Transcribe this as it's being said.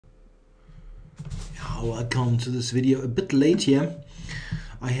welcome to this video. A bit late here.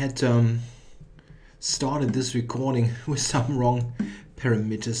 I had started this recording with some wrong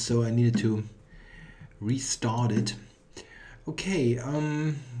parameters, so I needed to restart it. Okay,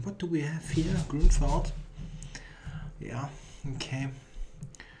 what do we have here? Grunfeld. Yeah, okay.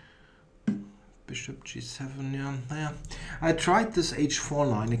 Bishop g7, yeah. I tried this h4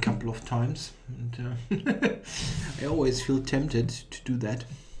 line a couple of times, and I always feel tempted to do that.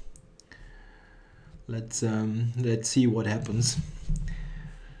 Let's see what happens.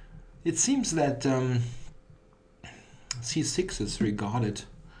 It seems that c6 is regarded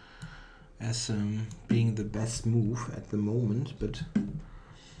as being the best move at the moment, but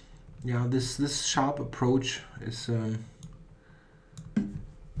yeah, this sharp approach is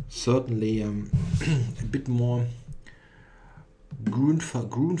certainly a bit more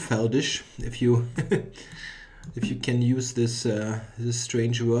Grunfeldish, if you if you can use this this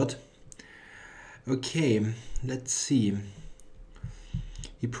strange word. Okay, let's see.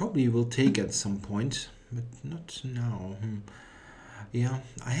 He probably will take at some point, but not now. Yeah,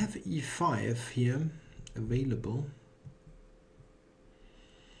 I have e5 here available.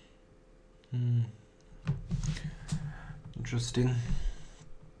 Interesting.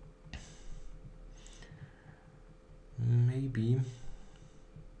 Maybe.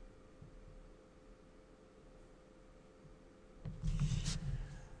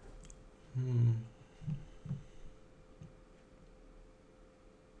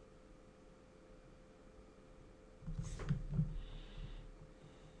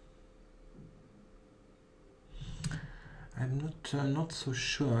 I'm not so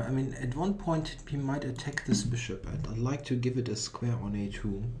sure. I mean, at one point he might attack this bishop. I'd like to give it a square on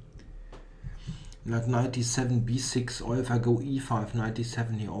a2. Like knight d7, b6, or if I go e5, knight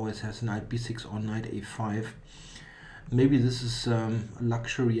d7, he always has knight b6 or knight a5. Maybe this is a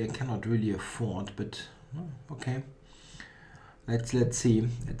luxury I cannot really afford, but okay. Let's see.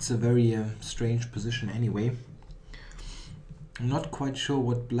 It's a very strange position anyway. I'm not quite sure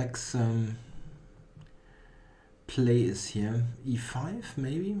what black's play is here. e5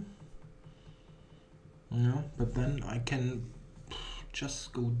 maybe? No, but then I can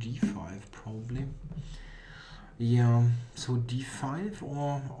just go d5 probably. Yeah, so d5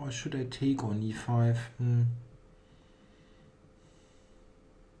 or should I take on e5?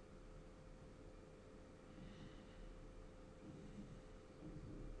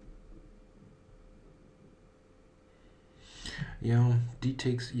 Yeah, d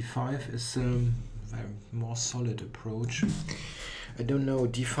takes e5 is very more solid approach. I don't know,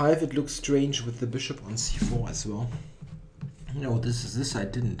 d5 it looks strange with the bishop on c4 as well. No, this I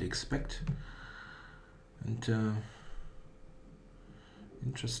didn't expect. And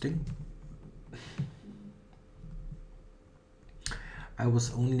interesting. I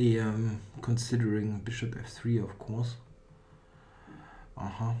was only considering bishop f3, of course.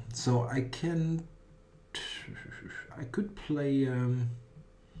 So I could play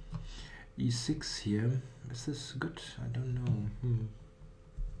e6 here. Is this good? I don't know.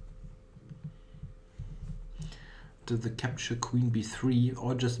 The capture queen b3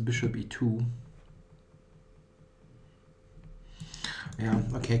 or just bishop e2. Yeah,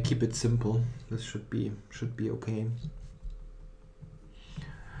 okay, keep it simple. This should be okay.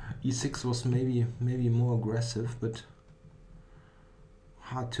 e6 was maybe more aggressive, but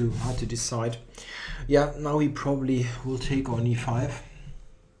hard to decide. Yeah, now he probably will take on e5.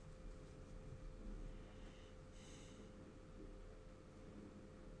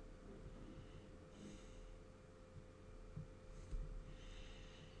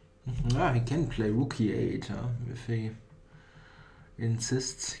 He can play rook e8, if he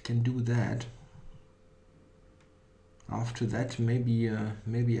insists. He can do that. After that, maybe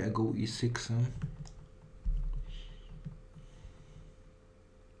I go e6.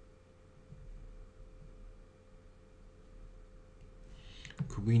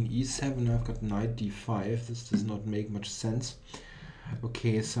 Queen e7. I've got knight d5. This does not make much sense.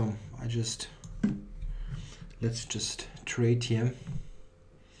 Okay, so let's just trade here.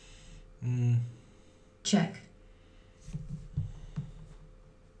 Check.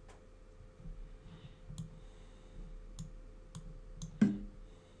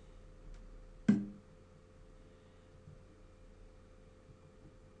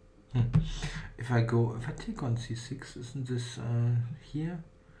 If I take on c6, isn't this here?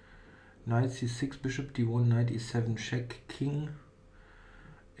 Knight c6, bishop d1, knight e7, check, king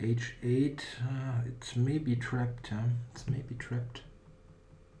h8. It's maybe trapped. It's maybe trapped.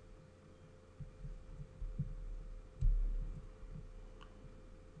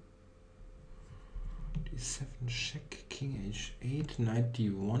 d7 check, king h8, knight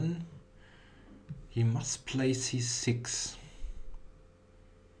d1. He must play c6.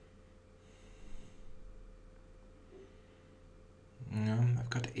 Yeah, I've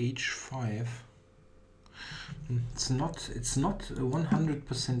got h5. It's not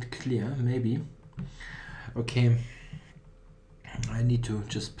 100% clear, maybe. Okay, I need to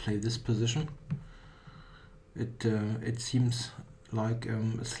just play this position. It seems like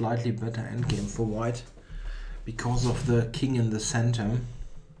a slightly better endgame for white because of the king in the center.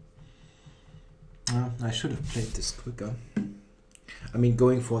 I should have played this quicker. I mean,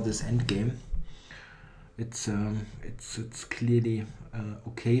 going for this endgame, it's clearly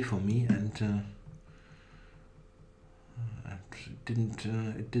okay for me, and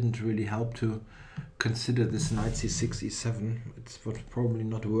it didn't really help to consider this knight c6 e7. It's probably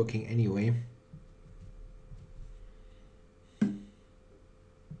not working anyway.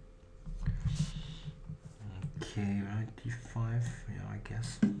 Okay, right, d5, yeah, I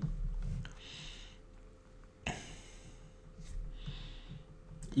guess.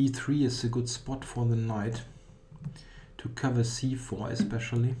 e3 is a good spot for the knight to cover c4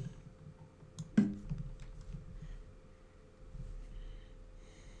 especially.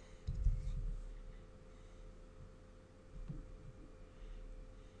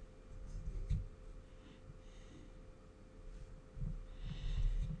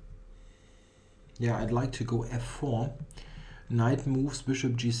 Yeah, I'd like to go f4. Knight moves,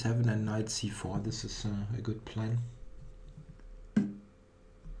 bishop g7 and knight c4. This is a good plan.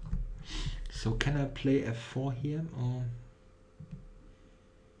 So can I play f4 here? Or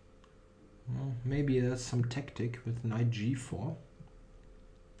well, maybe there's some tactic with knight g4.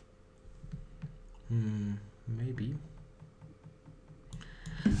 Maybe.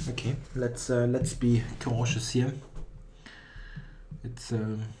 Okay, let's be cautious here. It's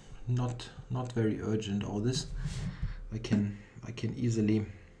not very urgent, all this. I can easily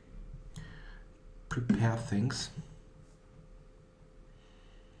prepare things.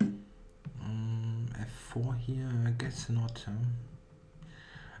 F4 here, I guess not.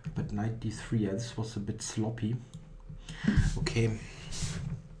 But knight d3, yeah, this was a bit sloppy. Okay.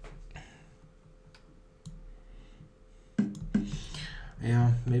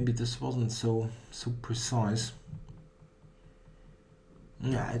 Yeah, maybe this wasn't so precise.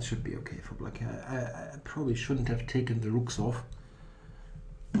 Yeah, it should be okay for black. I probably shouldn't have taken the rooks off.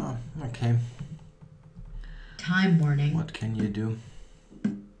 Oh, okay. Time warning. What can you do?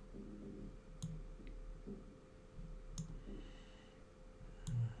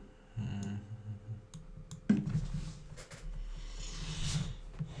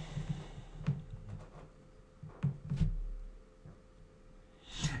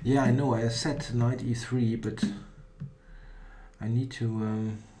 Yeah, I know, I set knight e3, but I need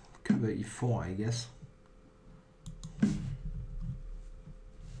to cover e4, I guess.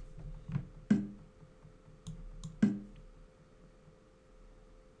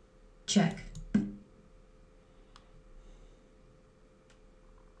 Check.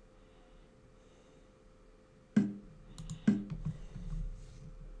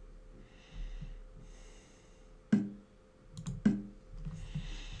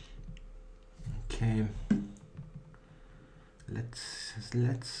 Okay.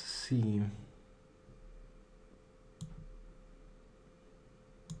 Let's see.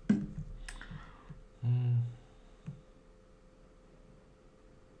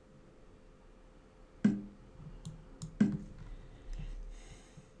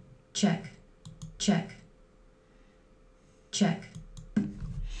 Check. Check. Check.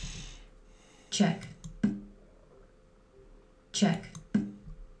 Check. Check.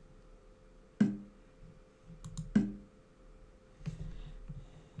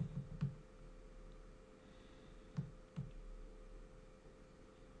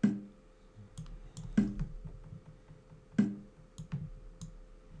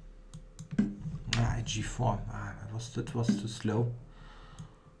 G4. That was too slow.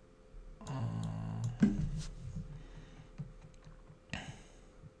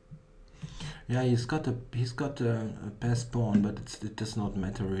 Yeah, he's got a passed pawn, but it does not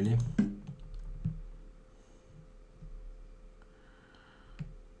matter really.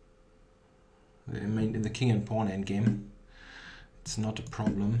 I mean, in the king and pawn endgame, it's not a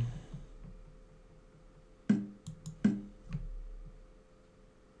problem.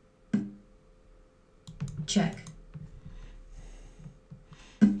 Check.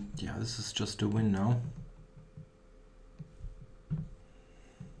 Yeah, this is just a win now.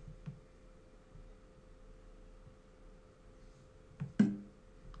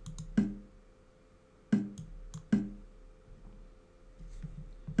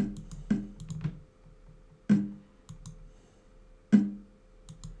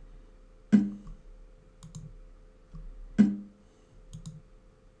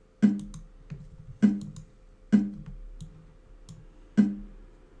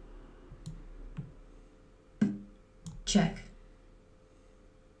 check.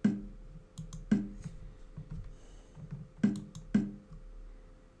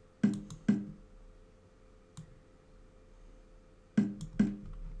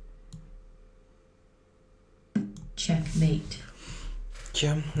 Checkmate.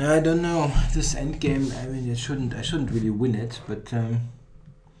 Yeah, I don't know. This endgame, I mean, I shouldn't really win it, but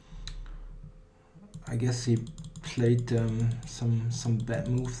I guess he played some bad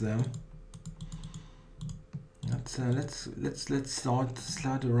moves there. Let's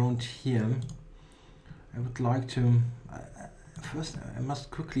start around here. I would like to first. I must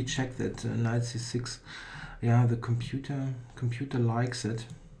quickly check that knight c6. Yeah, the computer likes it,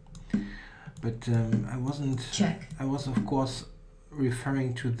 but I wasn't. Check. I was of course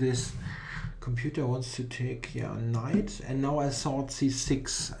referring to this. Computer wants to take knight, and now I thought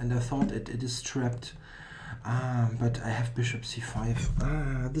c6, and I thought it is trapped. But I have bishop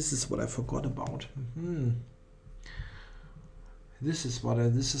c5. This is what I forgot about. This is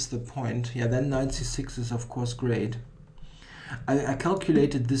the point. Yeah, then knight c6 is of course great. I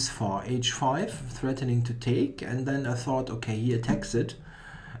calculated this far, h5, threatening to take, and then I thought, okay, he attacks it,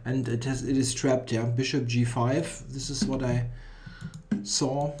 and it is trapped. Yeah, bishop g5. This is what I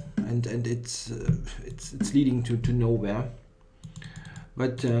saw, and it's leading to nowhere.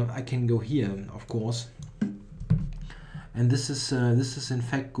 But I can go here, of course, and this is in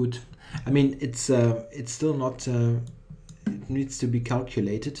fact good. I mean, it's still not. It needs to be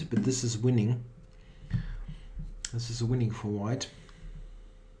calculated, but this is winning. This is winning for white.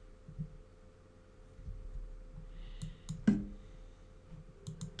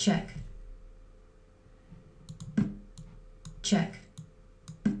 Check. Check.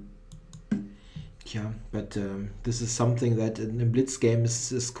 Yeah, but this is something that in a Blitz game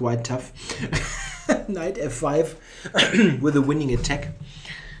is quite tough. Knight f5 with a winning attack.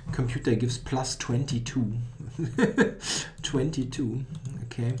 Computer gives plus 22. 22.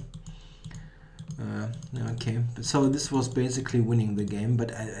 Okay. Okay. So this was basically winning the game,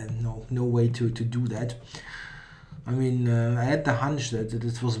 but no way to do that. I mean, I had the hunch that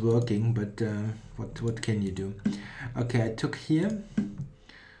it was working, but what can you do? Okay, I took here,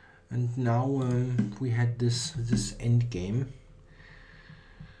 and now we had this end game.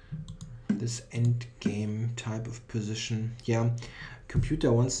 This end game type of position. Yeah,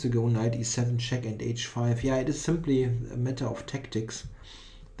 computer wants to go knight e7 check and h5. Yeah, it is simply a matter of tactics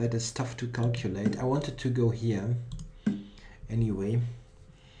that is tough to calculate. I wanted to go here anyway.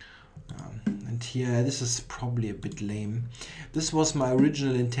 And here, this is probably a bit lame. This was my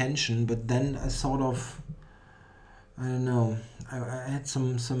original intention, but then I sort of, I don't know, I had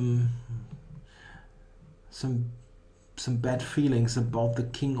some bad feelings about the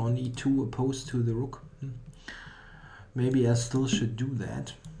king on e2 opposed to the rook. Maybe I still should do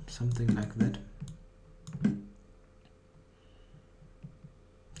that, something like that.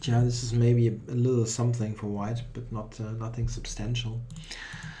 Yeah, this is maybe a little something for white, but not nothing substantial.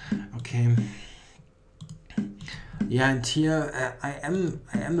 Okay. Yeah, and here I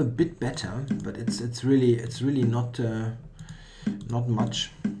am a bit better, but it's really not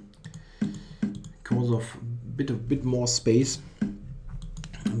much because of a bit more space.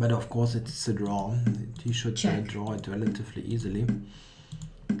 But of course it's a draw. He should draw it relatively easily.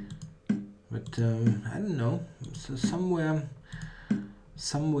 But I don't know. So somewhere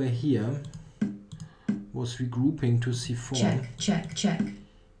here was regrouping to c4. Check.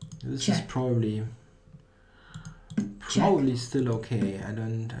 This is probably still okay. I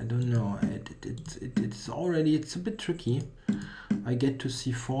don't know. It's a bit tricky. I get to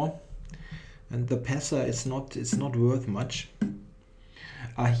c4, and the passer is not worth much.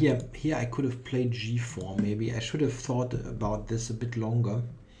 Here I could have played g4. Maybe I should have thought about this a bit longer.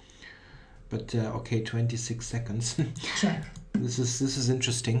 But okay, 26 seconds. Check. This is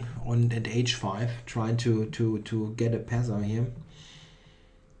interesting. On at h5, trying to get a passer here.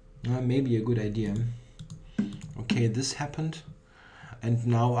 Maybe a good idea. Okay, this happened, and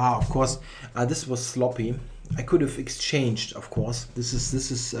now of course this was sloppy. I could have exchanged, of course. This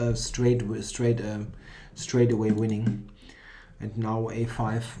is straight away winning, and now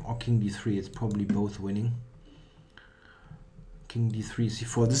a5 or king d3. It's probably both winning. King d3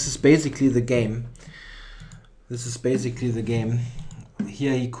 c4. This is basically the game.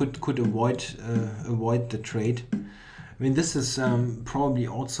 Here he could avoid the trade. I mean, this is probably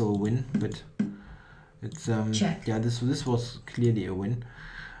also a win, but it's yeah, this was clearly a win.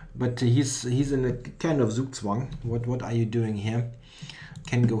 But he's in a kind of Zugzwang. What are you doing here?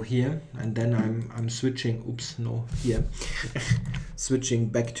 Can go here, and then I'm switching. Oops, no, here. Switching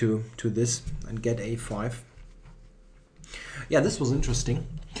back to this and get a5. Yeah, this was interesting.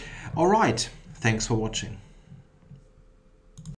 All right, thanks for watching.